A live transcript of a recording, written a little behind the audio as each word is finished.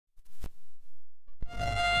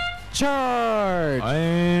Charge!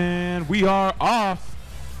 And we are off.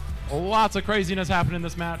 Lots of craziness happened in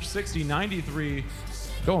this match. 60-93,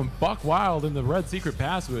 going buck wild in the red secret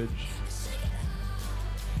passage.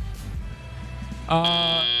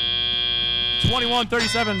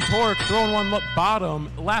 21-37, Torque throwing one bottom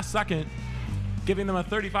last second, giving them a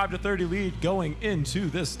 35-30 lead going into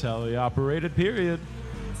this teleoperated period.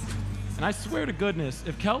 And I swear to goodness,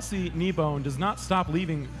 if Kelsey Kneebone does not stop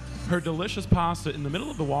leaving her delicious pasta in the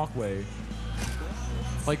middle of the walkway,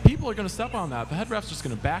 like, people are going to step on that. The head ref's just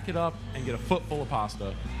going to back it up and get a foot full of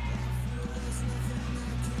pasta.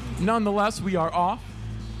 Nonetheless, we are off.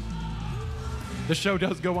 The show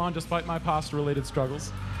does go on despite my pasta-related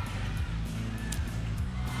struggles.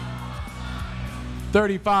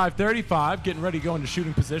 35-35, getting ready to go into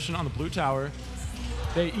shooting position on the blue tower.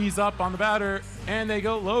 They ease up on the batter, and they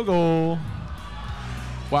go low goal.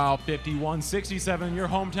 Wow, 51-67, your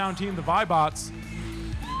hometown team, the Vibots,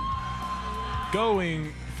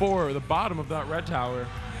 going for the bottom of that red tower.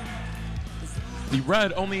 The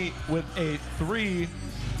red only with a 3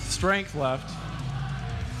 strength left.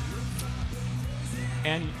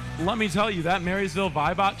 And let me tell you, that Marysville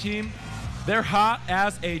Vibot team, they're hot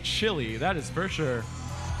as a chili. That is for sure.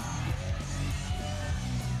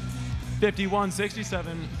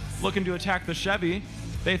 51-67, looking to attack the Chevy.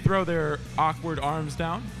 They throw their awkward arms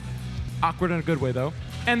down. Awkward in a good way, though.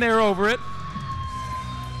 And they're over it.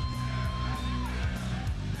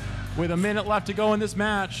 With a minute left to go in this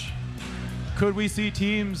match, could we see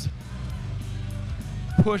teams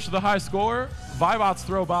push the high score? Vibots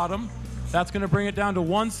throw bottom. That's going to bring it down to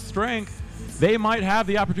 1 strength. They might have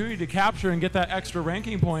the opportunity to capture and get that extra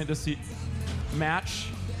ranking point this match.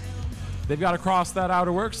 They've got to cross that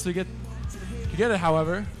outer works to get it,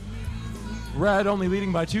 however. Red only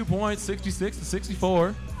leading by 2 points,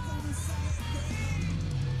 66-64.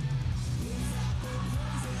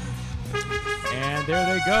 And there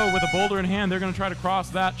they go with a boulder in hand. They're going to try to cross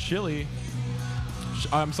that chili.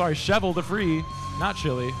 I'm sorry, shovel to free, not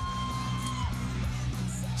chili.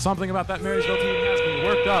 Something about that Marysville team has been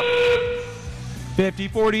worked up.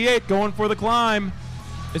 50-48, going for the climb.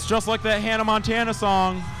 It's just like that Hannah Montana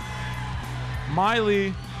song.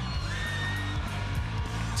 Miley,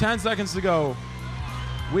 10 seconds to go.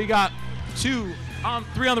 We got 3 on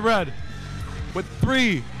the red with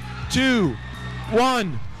 3, 2,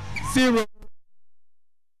 1, 0.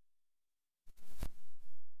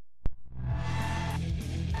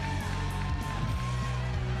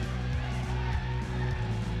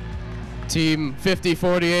 Team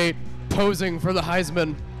 50-48 posing for the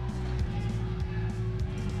Heisman.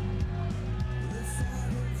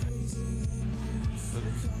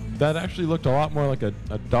 That actually looked a lot more like a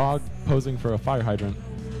dog posing for a fire hydrant.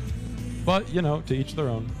 But, you know, to each their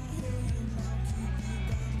own.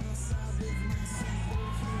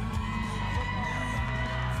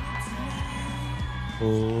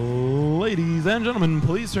 Ladies and gentlemen,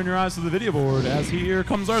 please turn your eyes to the video board as here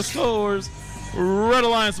comes our scores. Red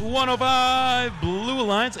Alliance 105, Blue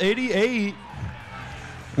Alliance 88.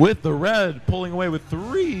 With the red pulling away with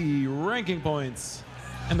 3 ranking points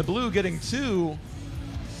and the blue getting 2.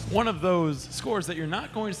 One of those scores that you're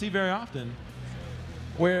not going to see very often,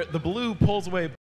 where the blue pulls away